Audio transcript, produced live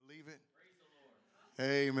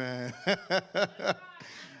Amen.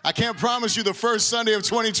 I can't promise you the first Sunday of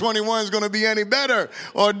 2021 is going to be any better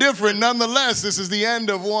or different. Nonetheless, this is the end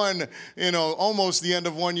of one, almost the end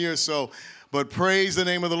of 1 year. But praise the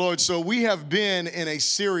name of the Lord. So we have been in a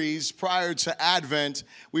series prior to Advent.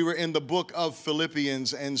 We were in the book of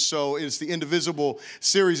Philippians, and so it's the Indivisible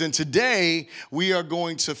series. And today we are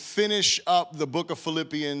going to finish up the book of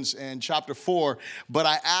Philippians and chapter 4. But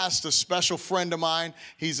I asked a special friend of mine.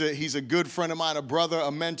 He's a good friend of mine, a brother,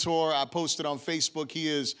 a mentor. I posted on Facebook. He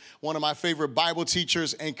is one of my favorite Bible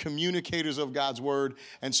teachers and communicators of God's Word.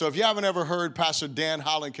 And so if you haven't ever heard Pastor Dan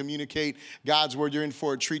Holland communicate God's Word, you're in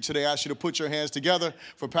for a treat today. I ask you to put your hands together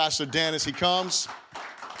for Pastor Dan as he comes.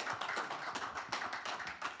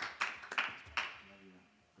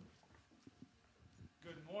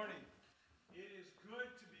 Good morning. It is good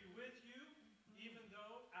to be with you, even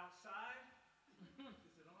though outside. Is it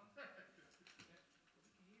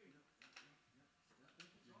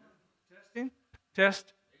on? Testing?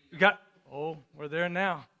 Test. You got. Oh, we're there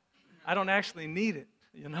now. I don't actually need it,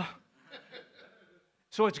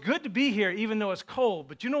 So it's good to be here, even though it's cold.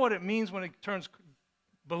 But you know what it means when it turns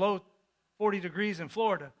below 40 degrees in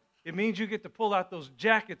Florida? It means you get to pull out those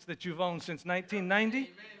jackets that you've owned since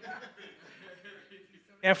 1990.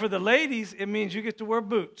 And for the ladies, it means you get to wear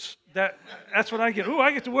boots. That's what I get. Ooh,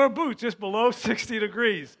 I get to wear boots. It's below 60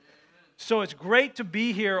 degrees. So it's great to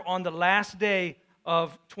be here on the last day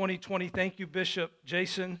of 2020. Thank you, Bishop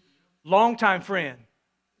Jason, longtime friend,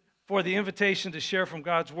 for the invitation to share from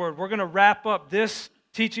God's Word. We're going to wrap up this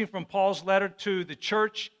teaching from Paul's letter to the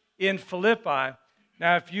church in Philippi.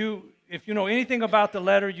 Now, if you know anything about the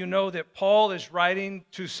letter, you know that Paul is writing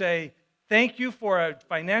to say thank you for a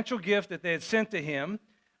financial gift that they had sent to him,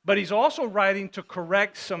 but he's also writing to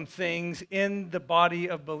correct some things in the body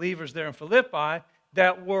of believers there in Philippi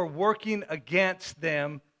that were working against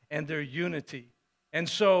them and their unity. And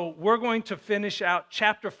so we're going to finish out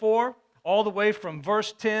chapter 4 all the way from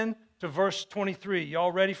verse 10 to verse 23.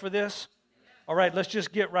 Y'all ready for this? All right, let's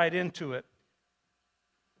just get right into it.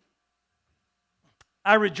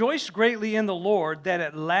 I rejoice greatly in the Lord that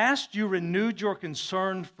at last you renewed your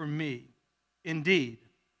concern for me. Indeed,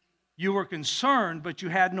 you were concerned, but you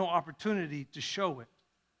had no opportunity to show it.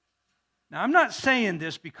 Now, I'm not saying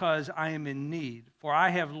this because I am in need, for I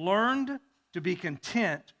have learned to be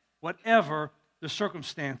content whatever the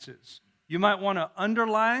circumstances. You might want to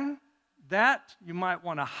underline that. You might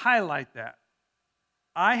want to highlight that.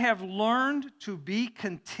 I have learned to be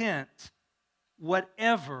content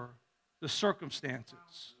whatever the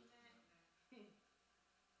circumstances.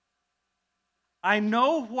 I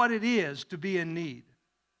know what it is to be in need,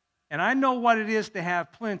 and I know what it is to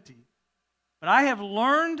have plenty, but I have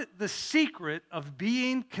learned the secret of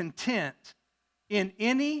being content in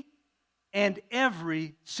any and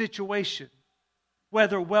every situation,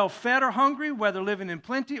 whether well-fed or hungry, whether living in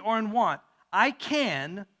plenty or in want. I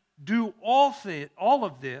can do all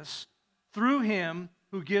of this through him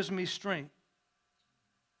who gives me strength.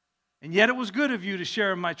 And yet it was good of you to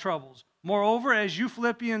share in my troubles. Moreover, as you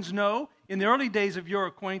Philippians know, in the early days of your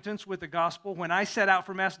acquaintance with the gospel, when I set out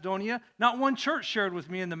for Macedonia, not one church shared with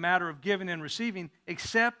me in the matter of giving and receiving,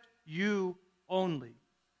 except you only.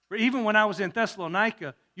 For even when I was in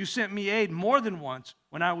Thessalonica, you sent me aid more than once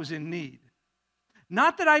when I was in need.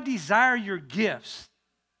 Not that I desire your gifts.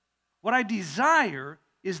 What I desire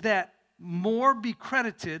is that more be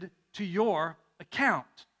credited to your account.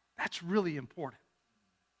 That's really important.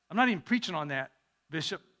 I'm not even preaching on that,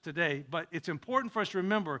 Bishop, today, but it's important for us to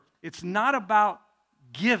remember it's not about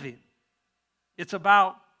giving. It's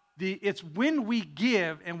when we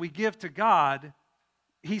give and we give to God,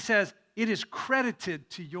 he says, it is credited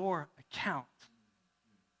to your account.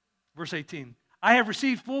 Verse 18, I have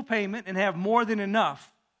received full payment and have more than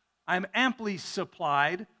enough. I am amply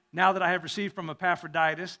supplied now that I have received from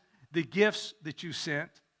Epaphroditus the gifts that you sent.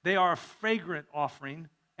 They are a fragrant offering,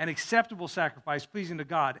 an acceptable sacrifice pleasing to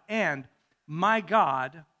God. And my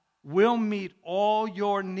God will meet all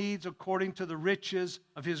your needs according to the riches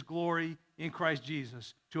of his glory in Christ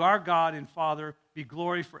Jesus. To our God and Father be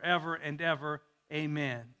glory forever and ever.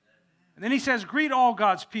 Amen. And then he says, greet all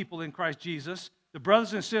God's people in Christ Jesus. The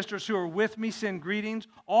brothers and sisters who are with me send greetings.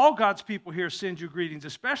 All God's people here send you greetings,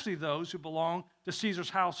 especially those who belong to Caesar's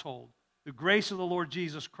household. The grace of the Lord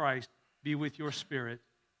Jesus Christ be with your spirit.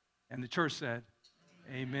 And the church said,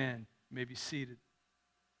 amen. You may be seated.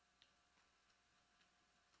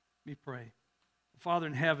 Let me pray. Father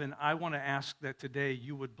in heaven, I want to ask that today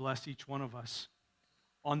you would bless each one of us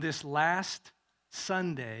on this last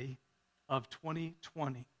Sunday of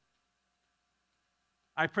 2020.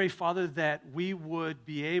 I pray, Father, that we would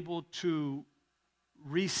be able to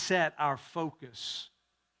reset our focus,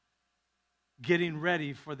 getting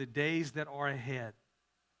ready for the days that are ahead.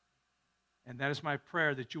 And that is my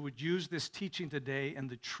prayer, that you would use this teaching today and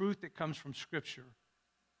the truth that comes from Scripture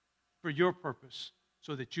for your purpose,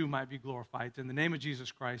 so that you might be glorified. In the name of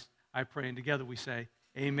Jesus Christ, I pray, and together we say,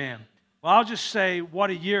 amen. Well, I'll just say what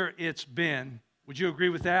a year it's been. Would you agree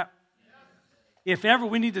with that? If ever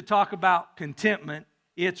we need to talk about contentment,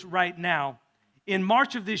 it's right now. In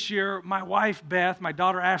March of this year, my wife, Beth, my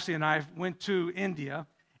daughter, Ashley, and I went to India,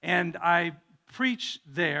 and I preached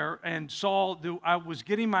there and I was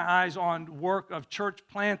getting my eyes on work of church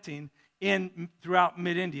planting throughout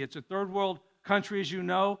mid-India. It's a third world country, as you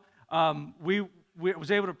know. We was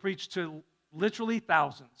able to preach to literally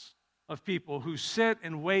thousands of people who sit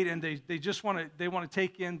and wait, and they just want to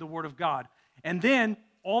take in the Word of God. And then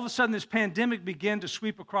all of a sudden, this pandemic began to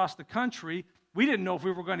sweep across the country. We didn't know if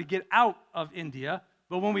we were going to get out of India,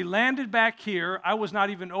 but when we landed back here, I was not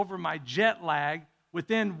even over my jet lag.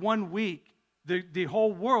 Within 1 week, the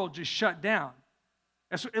whole world just shut down.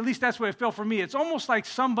 At least that's what it felt for me. It's almost like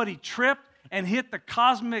somebody tripped and hit the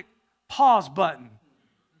cosmic pause button.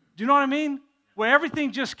 Do you know what I mean? Where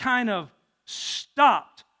everything just kind of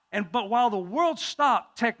stopped. But while the world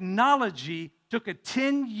stopped, technology took a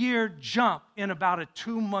 10-year jump in about a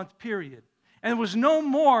 2-month period. And there was no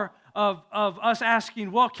more of us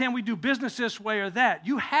asking, well, can we do business this way or that?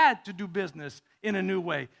 You had to do business in a new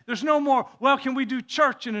way. There's no more, well, can we do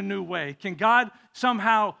church in a new way? Can God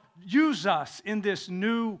somehow use us in this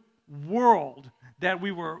new world that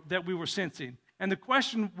we were sensing? And the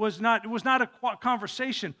question was not a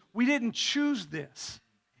conversation. We didn't choose this.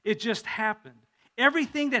 It just happened.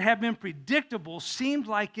 Everything that had been predictable seemed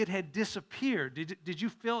like it had disappeared. Did you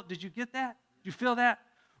get that? Did you feel that?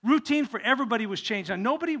 Routine for everybody was changed. Now,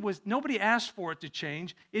 nobody asked for it to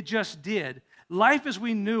change. It just did. Life as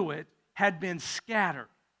we knew it had been scattered.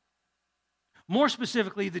 More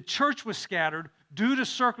specifically, the church was scattered due to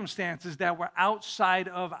circumstances that were outside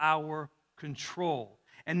of our control.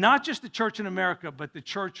 And not just the church in America, but the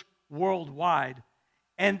church worldwide.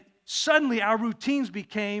 And suddenly our routines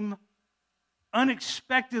became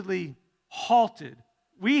unexpectedly halted.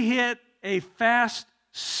 We hit a fast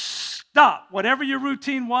stop. Whatever your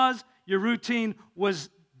routine was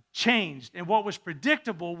changed. And what was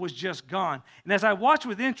predictable was just gone. And as I watched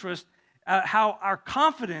with interest how our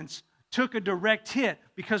confidence took a direct hit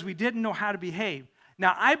because we didn't know how to behave.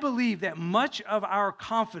 Now, I believe that much of our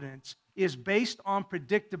confidence is based on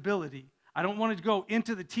predictability. I don't want to go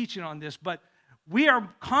into the teaching on this, but we are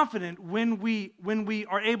confident when we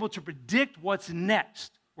are able to predict what's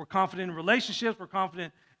next. We're confident in relationships. We're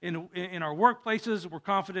confident in our workplaces. We're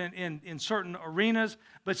confident in certain arenas.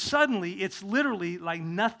 But suddenly, it's literally like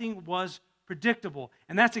nothing was predictable.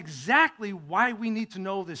 And that's exactly why we need to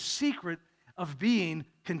know the secret of being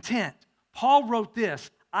content. Paul wrote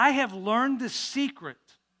this, I have learned the secret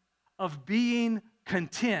of being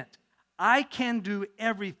content. I can do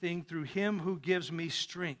everything through him who gives me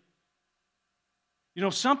strength. You know,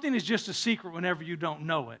 something is just a secret whenever you don't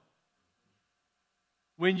know it.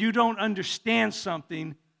 When you don't understand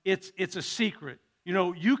something, it's a secret. You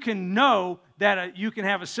know that you can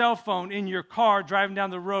have a cell phone in your car driving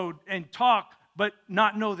down the road and talk, but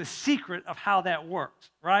not know the secret of how that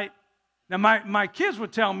works, right? Now, my kids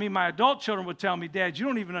would tell me, my adult children would tell me, Dad, you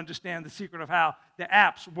don't even understand the secret of how the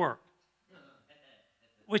apps work.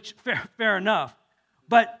 Which, fair enough.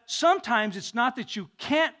 But sometimes it's not that you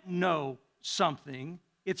can't know something,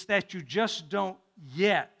 it's that you just don't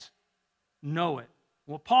yet know it.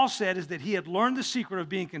 What Paul said is that he had learned the secret of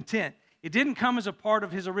being content. It didn't come as a part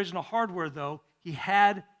of his original hardware, though. He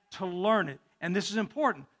had to learn it. And this is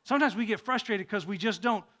important. Sometimes we get frustrated because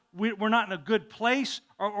we're not in a good place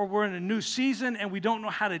or we're in a new season and we don't know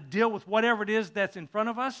how to deal with whatever it is that's in front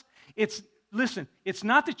of us. It's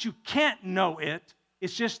not that you can't know it.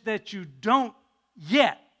 It's just that you don't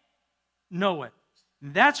yet know it.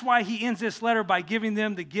 That's why he ends this letter by giving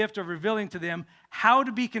them the gift of revealing to them how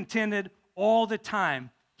to be contented all the time.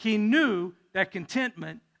 He knew that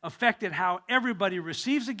contentment affected how everybody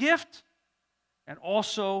receives a gift and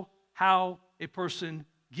also how a person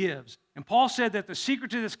gives. And Paul said that the secret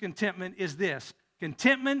to this contentment is this.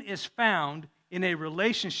 Contentment is found in a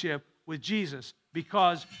relationship with Jesus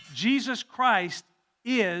because Jesus Christ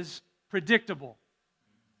is predictable.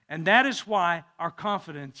 And that is why our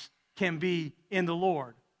confidence can be in the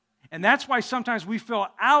Lord. And that's why sometimes we feel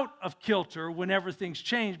out of kilter whenever things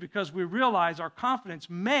change because we realize our confidence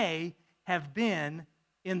may have been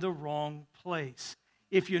in the wrong place.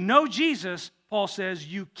 If you know Jesus, Paul says,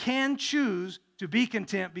 you can choose to be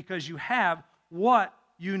content because you have what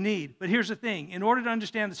you need. But here's the thing. In order to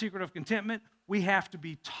understand the secret of contentment, we have to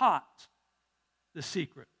be taught the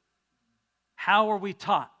secret. How are we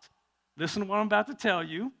taught? Listen to what I'm about to tell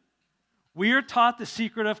you. We are taught the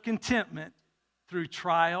secret of contentment through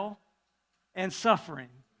trial and suffering.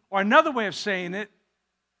 Or another way of saying it,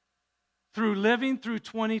 through living through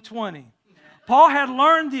 2020. Paul had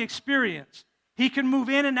learned the experience. He could move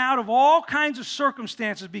in and out of all kinds of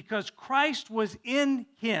circumstances because Christ was in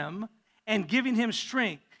him and giving him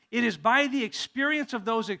strength. It is by the experience of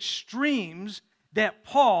those extremes that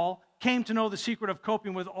Paul came to know the secret of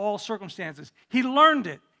coping with all circumstances. He learned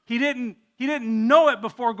it. He didn't know it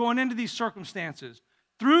before going into these circumstances.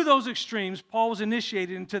 Through those extremes, Paul was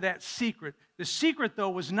initiated into that secret. The secret, though,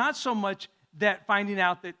 was not so much that finding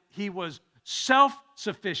out that he was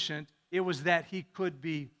self-sufficient, it was that he could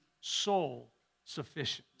be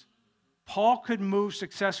soul-sufficient. Paul could move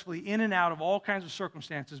successfully in and out of all kinds of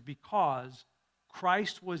circumstances because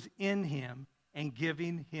Christ was in him and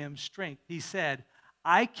giving him strength. He said,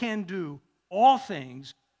 I can do all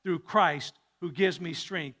things through Christ who gives me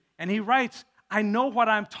strength. And he writes, I know what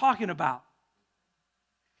I'm talking about.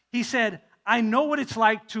 He said, I know what it's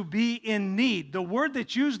like to be in need. The word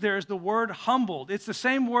that's used there is the word humbled. It's the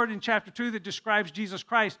same word in chapter 2 that describes Jesus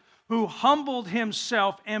Christ, who humbled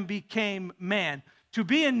himself and became man. To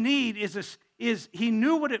be in need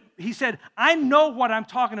he said, I know what I'm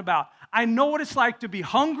talking about. I know what it's like to be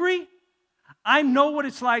hungry. I know what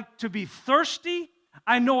it's like to be thirsty.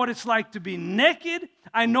 I know what it's like to be naked.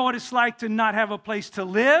 I know what it's like to not have a place to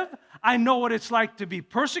live. I know what it's like to be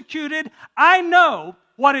persecuted. I know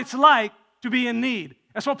what it's like to be in need.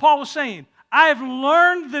 That's what Paul was saying. I've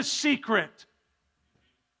learned the secret.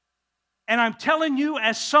 And I'm telling you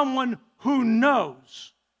as someone who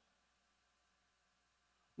knows.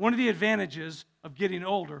 One of the advantages of getting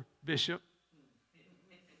older, Bishop,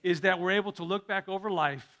 is that we're able to look back over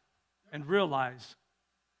life and realize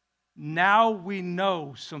now we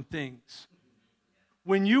know some things.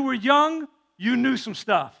 When you were young, you knew some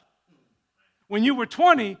stuff. When you were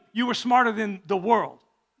 20, you were smarter than the world.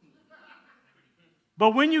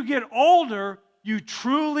 But when you get older, you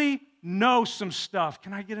truly know some stuff.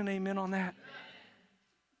 Can I get an amen on that?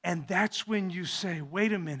 And that's when you say,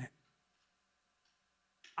 wait a minute.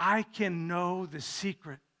 I can know the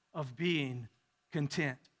secret of being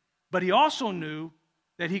content. But he also knew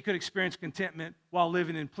that he could experience contentment while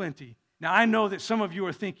living in plenty. Now, I know that some of you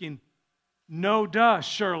are thinking, no duh,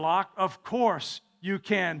 Sherlock. Of course you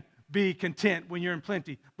can be content when you're in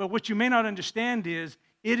plenty. But what you may not understand is,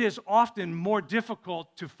 it is often more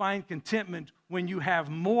difficult to find contentment when you have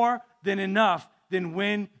more than enough than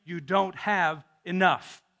when you don't have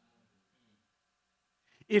enough.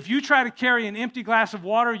 If you try to carry an empty glass of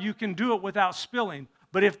water, you can do it without spilling.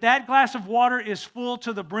 But if that glass of water is full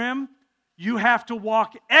to the brim, you have to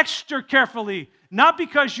walk extra carefully, not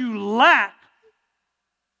because you lack,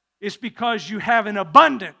 it's because you have an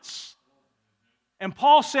abundance. And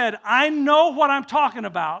Paul said, I know what I'm talking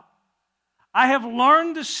about. I have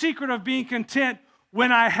learned the secret of being content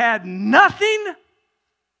when I had nothing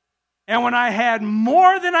and when I had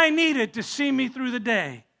more than I needed to see me through the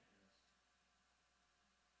day.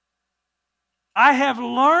 I have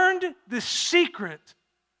learned the secret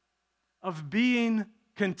of being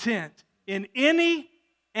content in any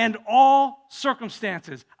and all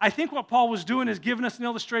circumstances. I think what Paul was doing is giving us an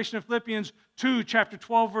illustration of Philippians 2, chapter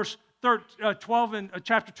 12, verse 12 and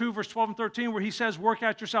chapter 2, verse 12 and 13, where he says, work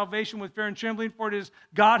out your salvation with fear and trembling, for it is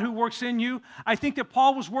God who works in you. I think that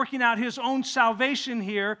Paul was working out his own salvation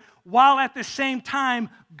here, while at the same time,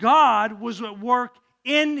 God was at work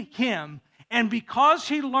in him. And because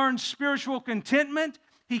he learned spiritual contentment,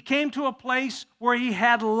 he came to a place where he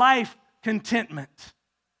had life contentment.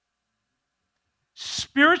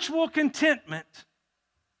 Spiritual contentment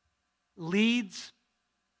leads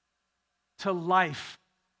to life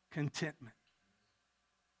contentment.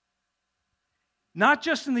 Not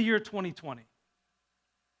just in the year 2020.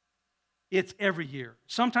 It's every year.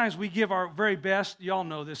 Sometimes we give our very best, y'all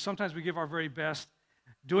know this, sometimes we give our very best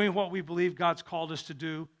doing what we believe God's called us to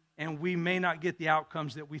do, and we may not get the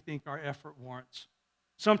outcomes that we think our effort warrants.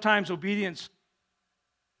 Sometimes obedience,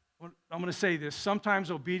 I'm going to say this,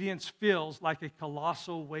 sometimes obedience feels like a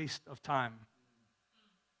colossal waste of time.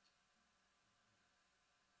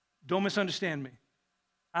 Don't misunderstand me.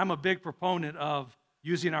 I'm a big proponent of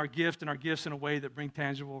using our gift and our gifts in a way that bring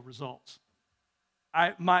tangible results.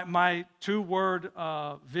 My two-word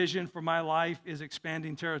vision for my life is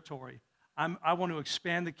expanding territory. I want to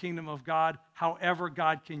expand the kingdom of God however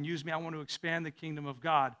God can use me. I want to expand the kingdom of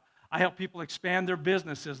God. I help people expand their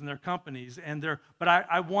businesses and their companies, but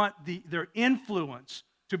I want their influence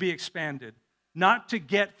to be expanded. not to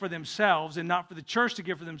get for themselves and not for the church to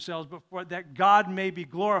get for themselves, but for that God may be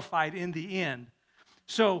glorified in the end.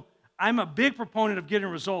 So I'm a big proponent of getting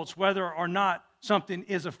results, whether or not something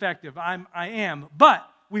is effective. I am. But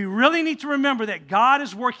we really need to remember that God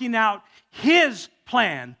is working out His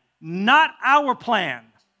plan, not our plan.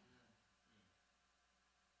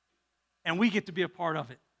 And we get to be a part of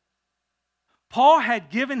it. Paul had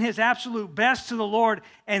given his absolute best to the Lord,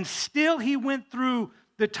 and still he went through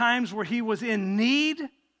the times where he was in need,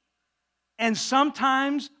 and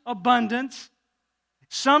sometimes abundance.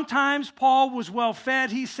 Sometimes Paul was well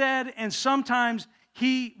fed, he said, and sometimes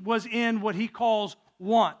he was in what he calls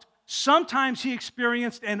want. Sometimes he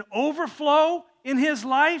experienced an overflow in his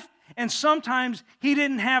life, and sometimes he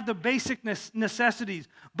didn't have the basic necessities,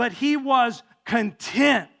 but he was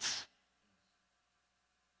content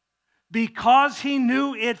because he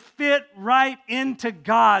knew it fit right into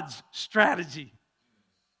God's strategy.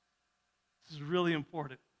 This is really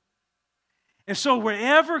important. And so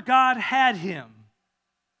wherever God had him,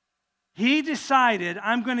 he decided,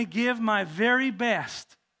 I'm going to give my very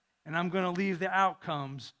best, and I'm going to leave the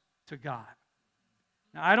outcomes to God.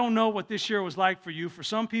 Now, I don't know what this year was like for you. For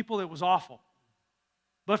some people, it was awful.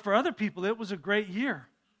 But for other people, it was a great year.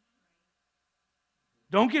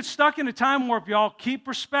 Don't get stuck in a time warp, y'all. Keep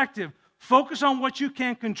perspective. Focus on what you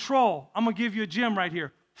can control. I'm going to give you a gem right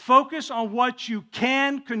here. Focus on what you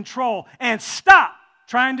can control and stop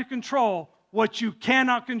trying to control what you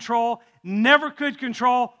cannot control, never could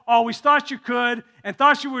control, always thought you could, and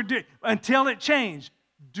thought you were until it changed.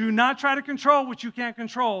 Do not try to control what you can't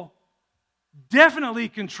control. Definitely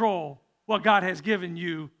control what God has given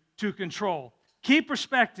you to control. Keep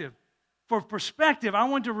perspective. For perspective, I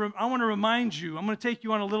want to remind you, I'm going to take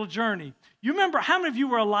you on a little journey. You remember, how many of you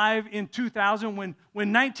were alive in 2000 when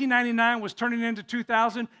 1999 was turning into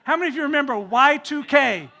 2000? How many of you remember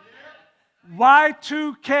Y2K?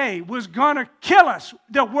 Y2K was going to kill us.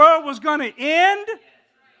 The world was going to end.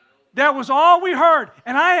 That was all we heard.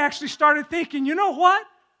 And I actually started thinking, you know what?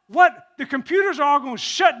 The computers are all going to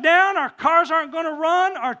shut down. Our cars aren't going to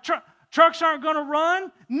run. Our trucks aren't going to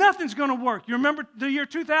run. Nothing's going to work. You remember the year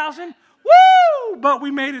 2000? Woo! But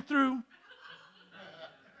we made it through.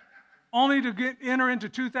 Only to enter into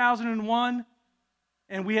 2001,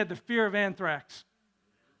 and we had the fear of anthrax.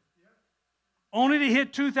 Only to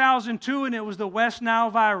hit 2002, and it was the West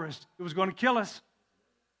Nile virus. It was going to kill us.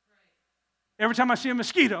 Every time I see a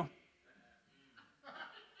mosquito.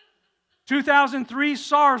 2003,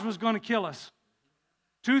 SARS was going to kill us.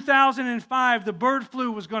 2005, the bird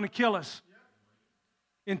flu was going to kill us.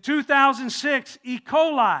 In 2006, E.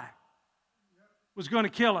 coli was going to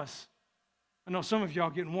kill us. I know some of y'all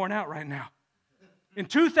getting worn out right now. In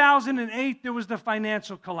 2008, there was the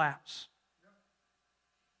financial collapse.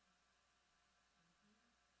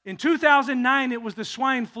 In 2009, it was the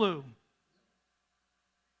swine flu.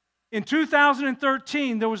 In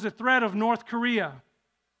 2013, there was the threat of North Korea.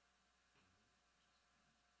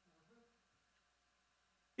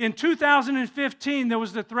 In 2015, there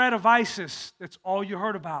was the threat of ISIS. That's all you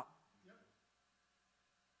heard about.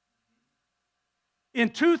 In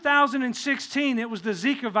 2016, it was the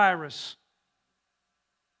Zika virus.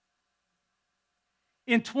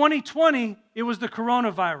 In 2020, it was the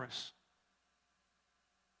coronavirus.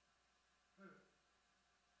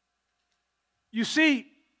 You see,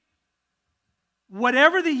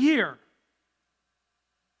 whatever the year,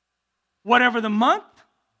 whatever the month,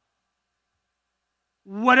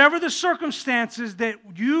 whatever the circumstances that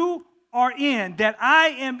you are in, that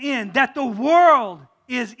I am in, that the world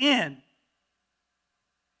is in,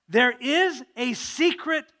 there is a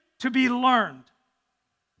secret to be learned.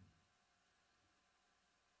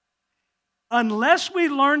 Unless we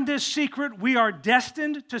learn this secret, we are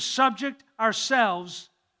destined to subject ourselves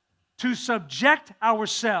to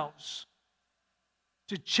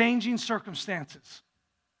changing circumstances.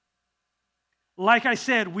 Like I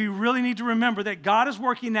said, we really need to remember that God is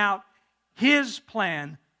working out His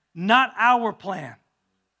plan, not our plan.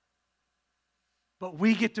 But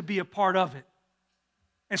we get to be a part of it.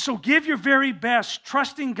 And so give your very best,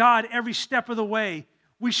 trusting God every step of the way.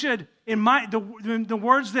 We should, the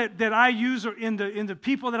words that I use are in the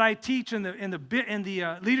people that I teach and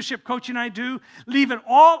the leadership coaching I do, leave it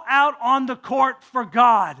all out on the court for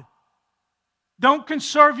God. Don't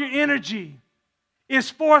conserve your energy. It's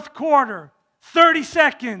fourth quarter, 30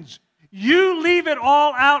 seconds. You leave it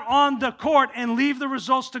all out on the court and leave the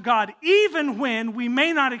results to God, even when we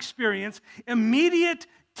may not experience immediate,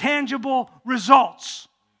 tangible results.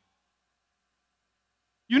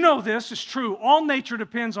 You know this is true. All nature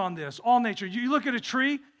depends on this. All nature. You look at a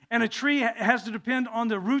tree, and a tree has to depend on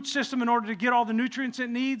the root system in order to get all the nutrients it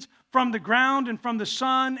needs from the ground and from the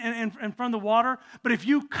sun and from the water. But if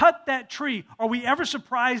you cut that tree, are we ever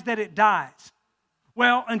surprised that it dies?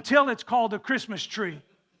 Well, until it's called a Christmas tree.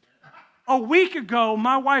 A week ago,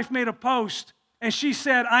 my wife made a post, and she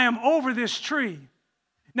said, I am over this tree.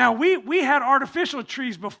 Now, we had artificial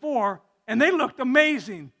trees before, and they looked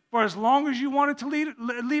amazing for as long as you wanted to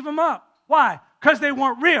leave them up. Why? Because they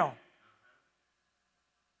weren't real.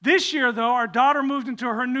 This year, though, our daughter moved into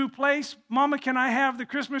her new place. Mama, can I have the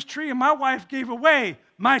Christmas tree? And my wife gave away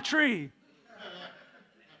my tree.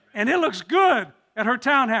 And it looks good at her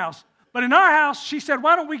townhouse. But in our house, she said,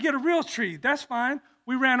 why don't we get a real tree? That's fine.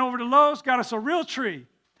 We ran over to Lowe's, got us a real tree.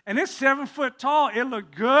 And it's 7 foot tall. It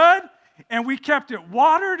looked good. And we kept it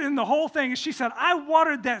watered and the whole thing. And she said, I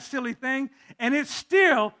watered that silly thing, and it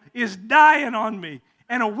still is dying on me.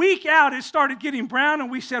 And a week out, it started getting brown,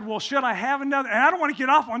 and we said, well, should I have another? And I don't want to get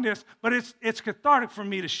off on this, but it's cathartic for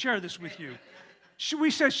me to share this with you.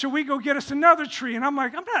 We said, should we go get us another tree? And I'm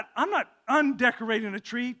like, I'm not undecorating a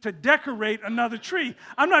tree to decorate another tree.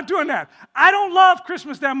 I'm not doing that. I don't love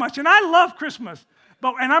Christmas that much, and I love Christmas.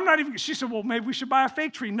 And I'm not even, she said, well, maybe we should buy a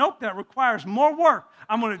fake tree. Nope, that requires more work.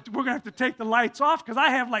 We're going to have to take the lights off because I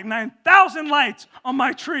have like 9,000 lights on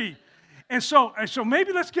my tree. And so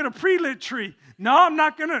maybe let's get a pre-lit tree. No, I'm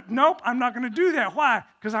not going to do that. Why?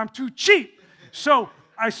 Because I'm too cheap. So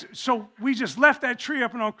we just left that tree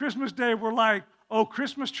up, and on Christmas Day, we're like, oh,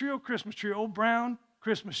 Christmas tree, oh, brown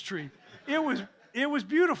Christmas tree. It was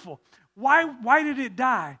beautiful. Why did it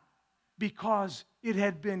die? Because it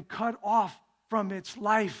had been cut off from its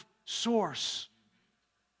life source.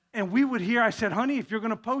 And we would hear, I said, honey, if you're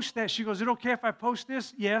going to post that, she goes, is it okay if I post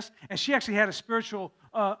this? Yes. And she actually had a spiritual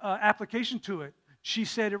application to it. She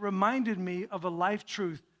said, it reminded me of a life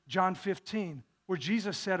truth, John 15, where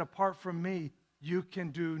Jesus said, apart from me, you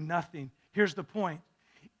can do nothing. Here's the point.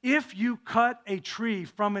 If you cut a tree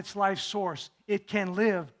from its life source, it can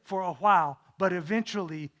live for a while, but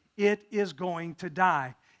eventually it is going to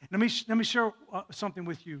die. Let me share something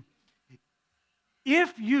with you.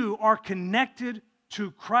 If you are connected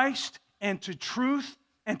to Christ and to truth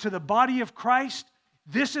and to the body of Christ,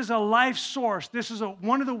 this is a life source. This is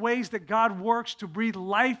one of the ways that God works to breathe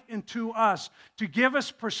life into us, to give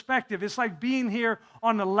us perspective. It's like being here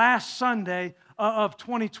on the last Sunday of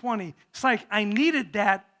 2020. It's like I needed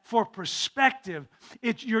that for perspective.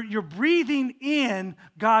 You're breathing in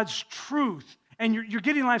God's truth, and you're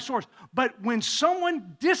getting life source. But when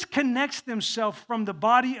someone disconnects themselves from the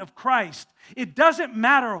body of Christ, it doesn't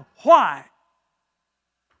matter why.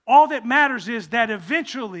 All that matters is that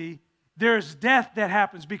eventually there's death that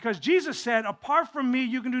happens, because Jesus said, apart from me,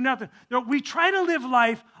 you can do nothing. We try to live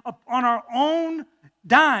life on our own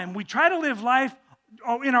dime. We try to live life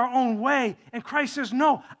in our own way. And Christ says,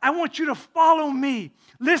 no, I want you to follow me.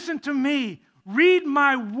 Listen to me. Read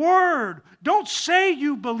my word. Don't say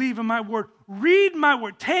you believe in my word. Read my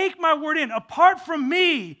word. Take my word in. Apart from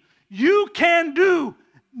me, you can do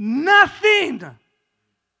nothing.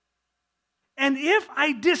 And if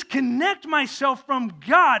I disconnect myself from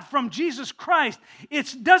God, from Jesus Christ,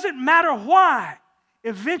 it doesn't matter why.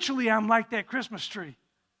 Eventually, I'm like that Christmas tree.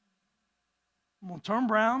 I'm going to turn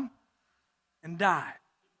brown and die.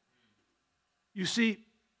 You see,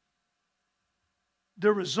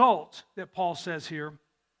 the result that Paul says here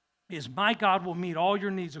is, my God will meet all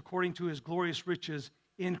your needs according to his glorious riches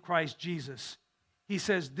in Christ Jesus. He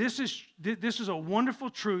says, this is a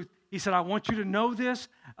wonderful truth. He said, I want you to know this,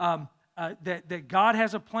 that God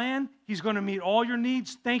has a plan. He's going to meet all your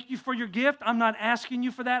needs. Thank you for your gift. I'm not asking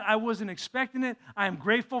you for that. I wasn't expecting it. I am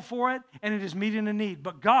grateful for it, and it is meeting a need.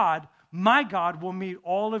 But God, my God, will meet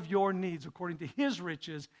all of your needs according to his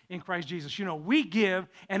riches in Christ Jesus. You know, we give,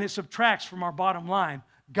 and it subtracts from our bottom line.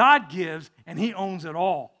 God gives, and he owns it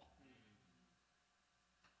all.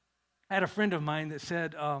 I had a friend of mine that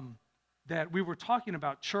said that we were talking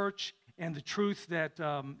about church and the truth that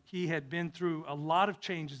he had been through a lot of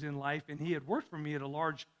changes in life, and he had worked for me at a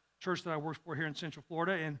large church that I worked for here in Central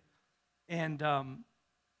Florida, and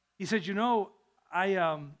he said, you know,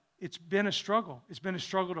 it's been a struggle. It's been a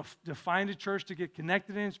struggle to find a church to get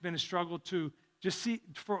connected in. It's been a struggle to just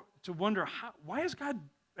to wonder, why is God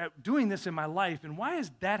doing this in my life, and why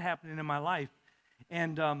is that happening in my life?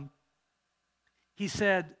 And he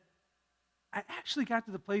said, I actually got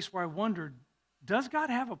to the place where I wondered, does God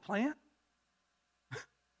have a plan?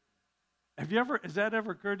 Has that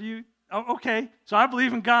ever occurred to you? Oh, okay, so I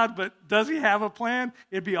believe in God, but does he have a plan?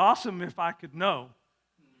 It'd be awesome if I could know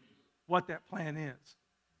what that plan is.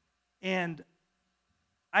 And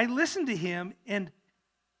I listened to him, and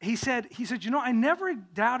he said, you know, I never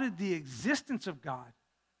doubted the existence of God,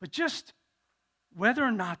 but just whether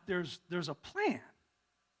or not there's a plan.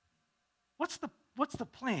 What's the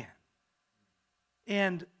plan?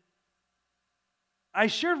 And I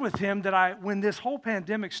shared with him that when this whole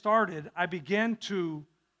pandemic started, I began to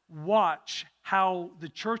watch how the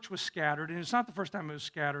church was scattered. And it's not the first time it was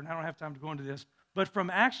scattered, and I don't have time to go into this. But from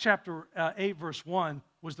Acts chapter 8, verse 1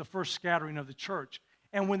 was the first scattering of the church.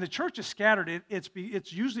 And when the church is scattered,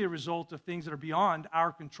 it's usually a result of things that are beyond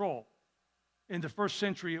our control. In the first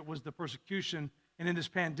century, it was the persecution. And in this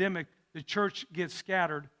pandemic, the church gets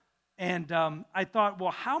scattered. And I thought,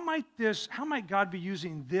 well, how might God be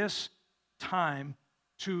using this time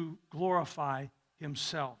to glorify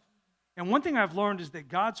himself? And one thing I've learned is that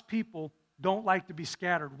God's people don't like to be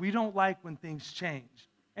scattered. We don't like when things change.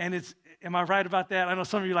 And am I right about that? I know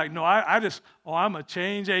some of you are like, no, I'm a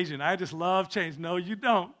change agent. I just love change. No, you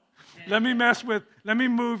don't. Let me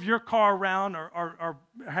move your car around or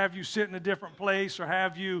have you sit in a different place or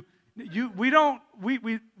have we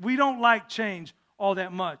don't like change all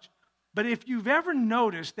that much. But if you've ever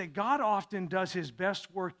noticed that God often does his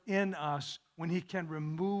best work in us when he can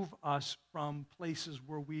remove us from places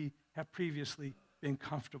where we have previously been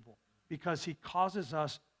comfortable, because he causes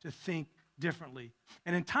us to think differently.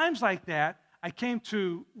 And in times like that, I came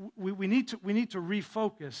to we need to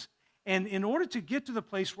refocus. And in order to get to the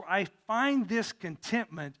place where I find this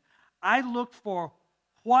contentment, I look for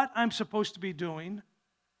what I'm supposed to be doing,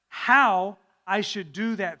 how I should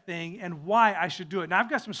do that thing, and why I should do it. Now, I've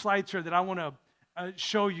got some slides here that I want to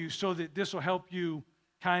show you so that this will help you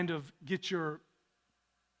kind of get your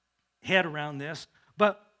head around this.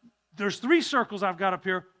 But there's 3 circles I've got up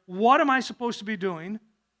here. What am I supposed to be doing?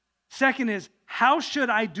 Second is, how should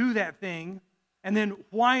I do that thing? And then,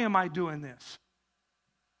 why am I doing this?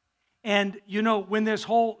 And, when this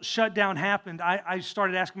whole shutdown happened, I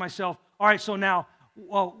started asking myself, all right, so now,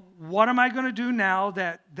 well, what am I going to do now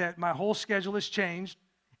that my whole schedule has changed?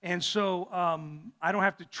 And so I don't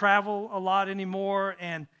have to travel a lot anymore.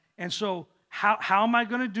 And so how am I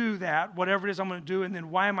going to do that, whatever it is I'm going to do, and then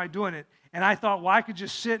why am I doing it? And I thought, well, I could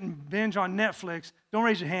just sit and binge on Netflix. Don't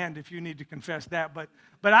raise your hand if you need to confess that. But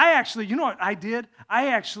I actually, you know what I did? I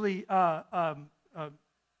actually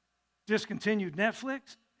discontinued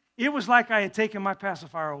Netflix. It was like I had taken my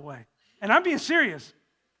pacifier away. And I'm being serious.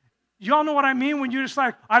 Y'all know what I mean when you're just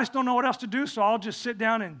like, I just don't know what else to do, so I'll just sit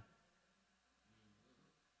down and...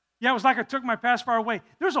 Yeah, it was like I took my pacifier away.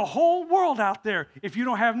 There's a whole world out there if you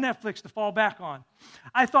don't have Netflix to fall back on.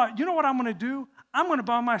 I thought, you know what I'm going to do? I'm going to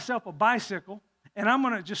buy myself a bicycle, and I'm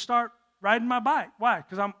going to just start riding my bike. Why?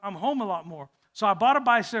 Because I'm home a lot more. So I bought a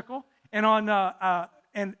bicycle, and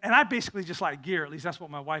and I basically just like gear. At least that's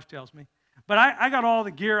what my wife tells me. But I got all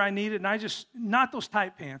the gear I needed, and I just, not those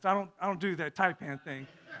tight pants. I don't do that tight pant thing.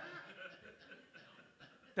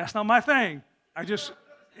 That's not my thing.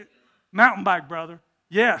 Mountain bike, brother.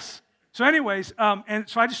 Yes. So anyways, and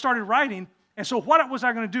so I just started riding. And so what was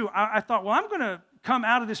I going to do? I thought, well, I'm going to come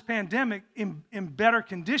out of this pandemic in better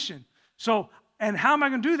condition. So, and how am I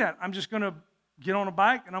going to do that? I'm just going to get on a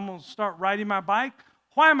bike, and I'm going to start riding my bike.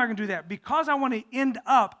 Why am I going to do that? Because I want to end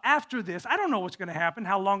up after this. I don't know what's going to happen,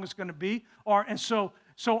 how long it's going to be. So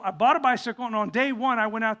I bought a bicycle, and on day 1, I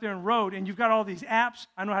went out there and rode. And you've got all these apps.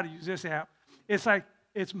 I know how to use this app.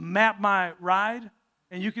 It's Map My Ride,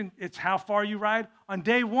 and it's how far you ride. On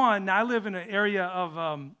day 1, now I live in an area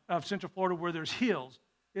of Central Florida where there's hills.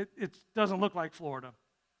 It doesn't look like Florida.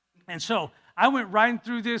 And so I went riding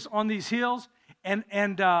through this on these hills, and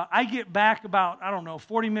I get back about,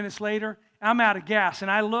 40 minutes later. I'm out of gas, and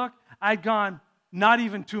I'd gone not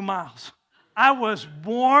even 2 miles. I was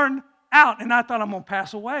worn out, and I thought, I'm going to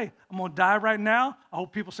pass away. I'm going to die right now. I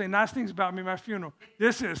hope people say nice things about me at my funeral.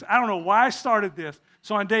 I don't know why I started this.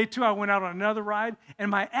 So on day 2, I went out on another ride, and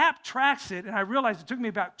my app tracks it, and I realized it took me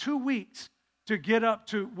about 2 weeks to get up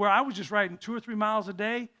to where I was just riding 2 or 3 miles a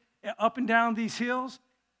day up and down these hills.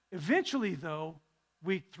 Eventually, though,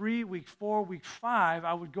 week 3, week 4, week 5,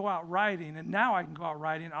 I would go out riding, and now I can go out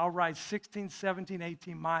riding. I'll ride 16, 17,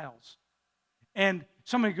 18 miles. And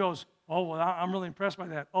somebody goes, oh, well, I'm really impressed by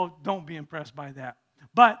that. Oh, don't be impressed by that.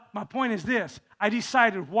 But my point is this. I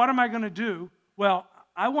decided, what am I going to do? Well,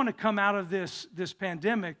 I want to come out of this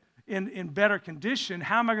pandemic in better condition.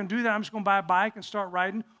 How am I going to do that? I'm just going to buy a bike and start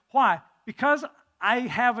riding. Why? Because I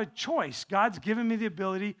have a choice. God's given me the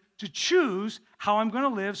ability to choose how I'm going to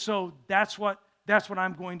live, so that's what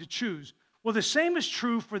I'm going to choose. Well, the same is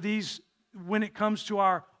true for these when it comes to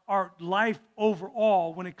our life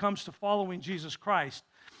overall, when it comes to following Jesus Christ.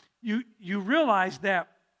 You realize that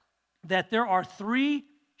there are 3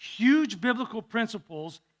 huge biblical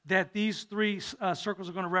principles that these 3 circles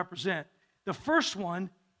are going to represent. The first one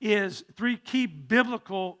is three key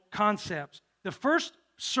biblical concepts. The first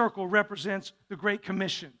circle represents the Great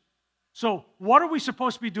Commission. So what are we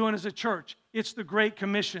supposed to be doing as a church? It's the Great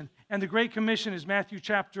Commission. And the Great Commission is Matthew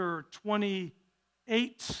chapter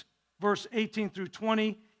 28, verse 18 through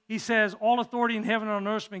 20. He says, all authority in heaven and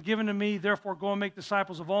on earth has been given to me. Therefore, go and make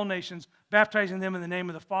disciples of all nations, baptizing them in the name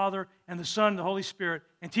of the Father and the Son and the Holy Spirit,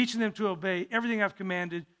 and teaching them to obey everything I've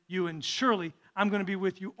commanded you. And surely I'm going to be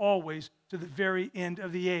with you always to the very end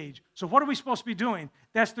of the age. So what are we supposed to be doing?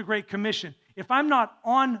 That's the Great Commission. If I'm not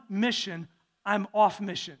on mission, I'm off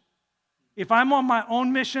mission. If I'm on my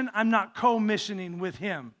own mission, I'm not co-missioning with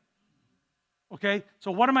him. Okay?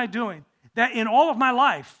 So what am I doing? That in all of my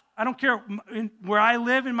life, I don't care where I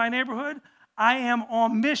live in my neighborhood, I am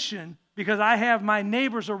on mission because I have my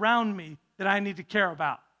neighbors around me that I need to care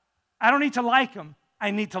about. I don't need to like them.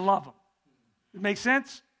 I need to love them. It makes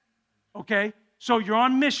sense? Okay? So you're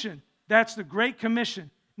on mission. That's the Great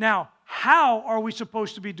Commission. Now, how are we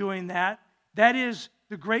supposed to be doing that? That is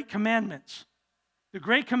the Great Commandments. The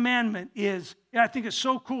Great Commandment is, I think it's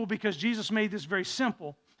so cool because Jesus made this very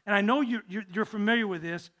simple. And I know you're familiar with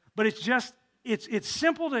this, but it's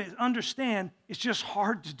simple to understand. It's just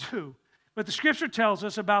hard to do. But the Scripture tells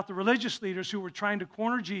us about the religious leaders who were trying to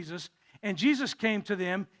corner Jesus. And Jesus came to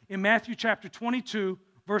them in Matthew chapter 22,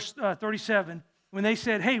 verse 37, when they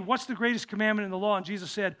said, hey, what's the greatest commandment in the law? And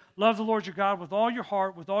Jesus said, love the Lord your God with all your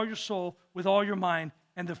heart, with all your soul, with all your mind.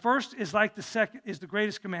 And the first is like the second, is the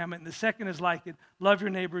greatest commandment, and the second is like it, love your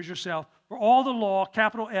neighbor as yourself. For all the law,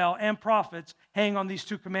 capital L, and prophets hang on these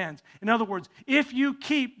two commands. In other words, if you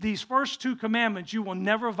keep these first two commandments, you will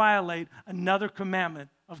never violate another commandment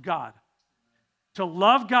of God. To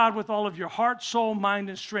love God with all of your heart, soul, mind,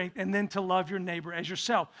 and strength, and then to love your neighbor as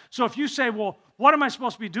yourself. So if you say, well, what am I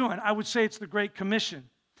supposed to be doing? I would say it's the Great Commission.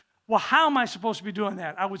 Well, how am I supposed to be doing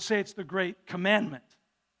that? I would say it's the Great Commandment.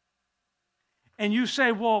 And you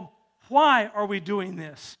say, well, why are we doing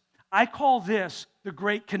this? I call this the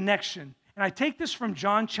Great Connection. And I take this from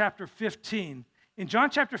John chapter 15. In John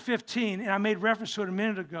chapter 15, and I made reference to it a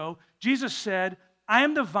minute ago, Jesus said, I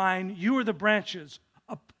am the vine, you are the branches.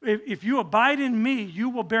 If you abide in me, you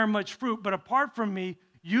will bear much fruit. But apart from me,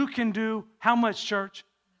 you can do how much, church?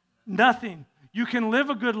 Nothing. You can live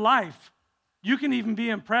a good life. You can even be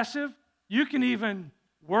impressive. You can even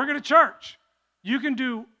work at a church. You can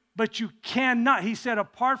do, but you cannot. He said,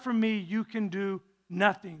 apart from me, you can do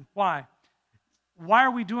nothing. Why? Why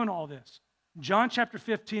are we doing all this? John chapter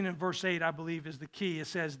 15 and verse 8, I believe, is the key. It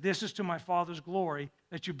says, this is to my Father's glory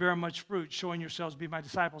that you bear much fruit, showing yourselves to be my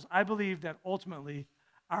disciples. I believe that ultimately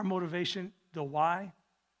our motivation, the why,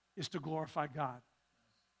 is to glorify God.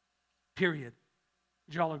 Period.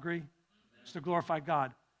 Did you all agree? It's to glorify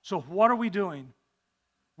God. So what are we doing?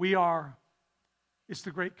 It's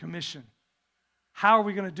the Great Commission. How are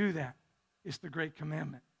we going to do that? It's the Great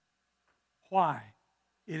Commandment. Why?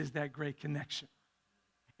 It is that great connection.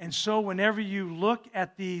 And so whenever you look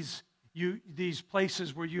at these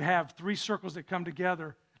places where you have three circles that come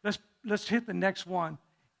together, let's hit the next one.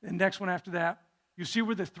 The next one after that, you see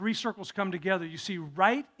where the three circles come together. You see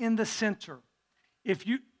right in the center.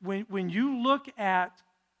 When you look at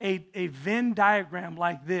a Venn diagram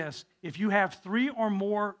like this, if you have three or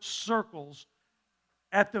more circles,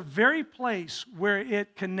 at the very place where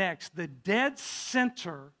it connects, the dead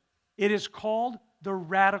center, it is called the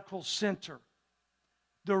radical center.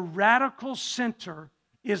 The radical center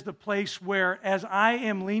is the place where, as I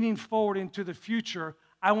am leaning forward into the future,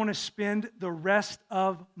 I want to spend the rest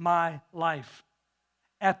of my life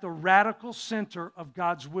at the radical center of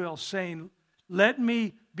God's will, saying, let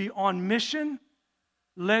me be on mission,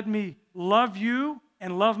 let me love you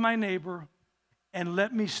and love my neighbor, and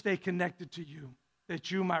let me stay connected to you,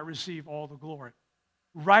 that you might receive all the glory.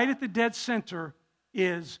 Right at the dead center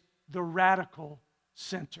is the radical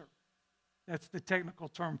center. That's the technical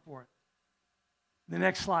term for it. The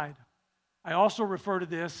next slide. I also refer to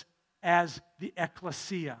this as the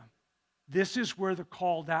ecclesia. This is where the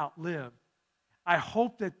called out live. I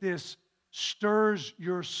hope that this stirs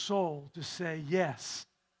your soul to say, yes,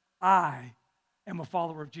 I am a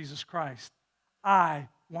follower of Jesus Christ. I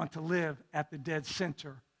want to live at the dead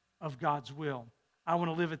center of God's will. I want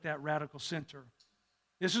to live at that radical center.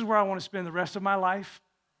 This is where I want to spend the rest of my life.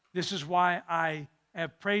 This is why I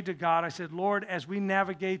have prayed to God. I said, Lord, as we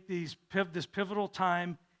navigate this pivotal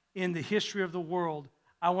time in the history of the world,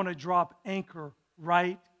 I want to drop anchor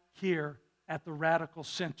right here at the radical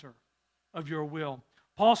center of your will.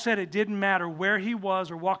 Paul said it didn't matter where he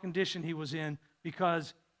was or what condition he was in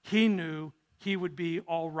because he knew he would be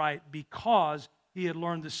all right because he had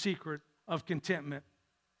learned the secret of contentment.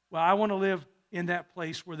 Well, I want to live in that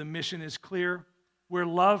place where the mission is clear, where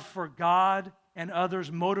love for God and others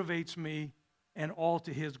motivates me, and all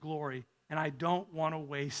to His glory. And I don't want to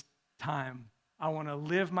waste time. I want to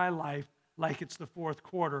live my life like it's the fourth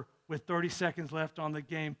quarter with 30 seconds left on the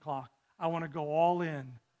game clock. I want to go all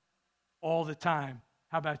in all the time.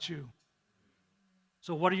 How about you?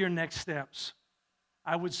 So what are your next steps?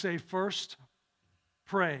 I would say first,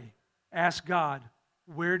 pray. Ask God,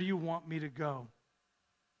 where do you want me to go?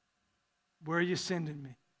 Where are you sending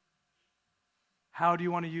me? How do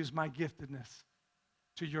you want to use my giftedness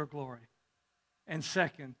to your glory? And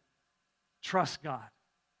second, trust God.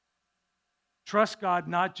 Trust God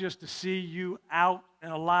not just to see you out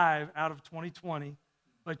and alive out of 2020,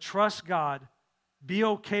 but trust God. Be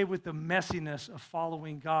okay with the messiness of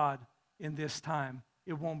following God in this time.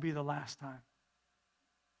 It won't be the last time.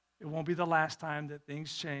 It won't be the last time that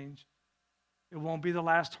things change. It won't be the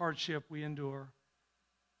last hardship we endure.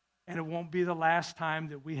 And it won't be the last time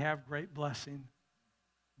that we have great blessing.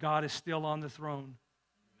 God is still on the throne.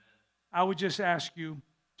 I would just ask you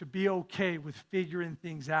to be okay with figuring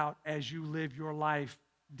things out as you live your life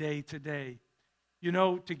day to day. You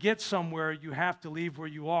know, to get somewhere, you have to leave where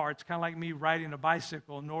you are. It's kind of like me riding a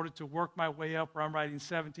bicycle. In order to work my way up where I'm riding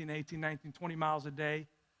 17, 18, 19, 20 miles a day,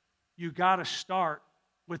 you got to start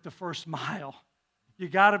with the first mile. You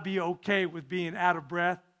got to be okay with being out of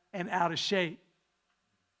breath and out of shape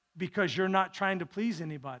because you're not trying to please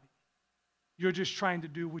anybody. You're just trying to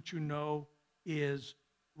do what you know is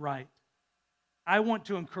right. I want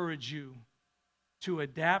to encourage you to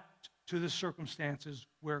adapt to the circumstances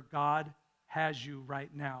where God has you right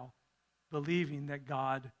now, believing that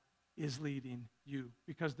God is leading you.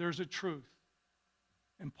 Because there's a truth,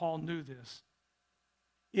 and Paul knew this.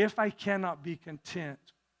 If I cannot be content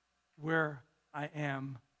where I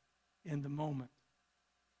am in the moment,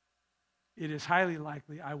 it is highly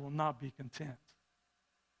likely I will not be content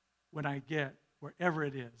when I get wherever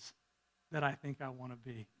it is that I think I want to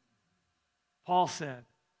be. Paul said,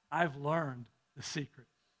 I've learned the secret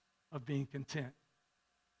of being content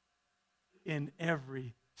in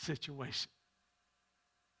every situation.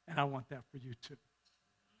 And I want that for you too.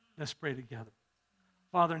 Let's pray together.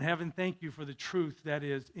 Father in heaven, thank you for the truth that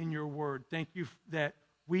is in your word. Thank you that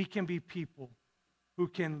we can be people who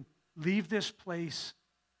can leave this place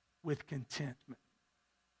with contentment.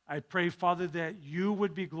 I pray, Father, that you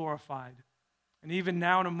would be glorified. And even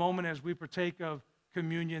now in a moment as we partake of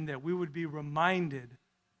communion, that we would be reminded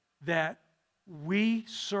that we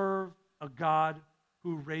serve a God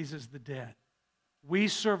who raises the dead. We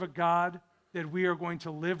serve a God that we are going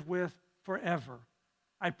to live with forever.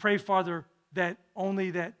 I pray, Father, that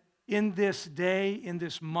only that in this day, in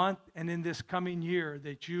this month, and in this coming year,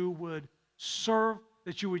 that you would serve,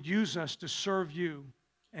 that you would use us to serve you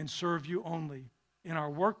and serve you only in our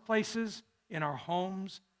workplaces, in our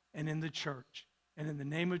homes, and in the church. And in the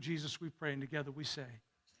name of Jesus we pray, and together we say,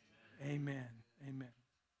 Amen. Amen.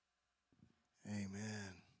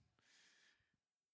 Amen.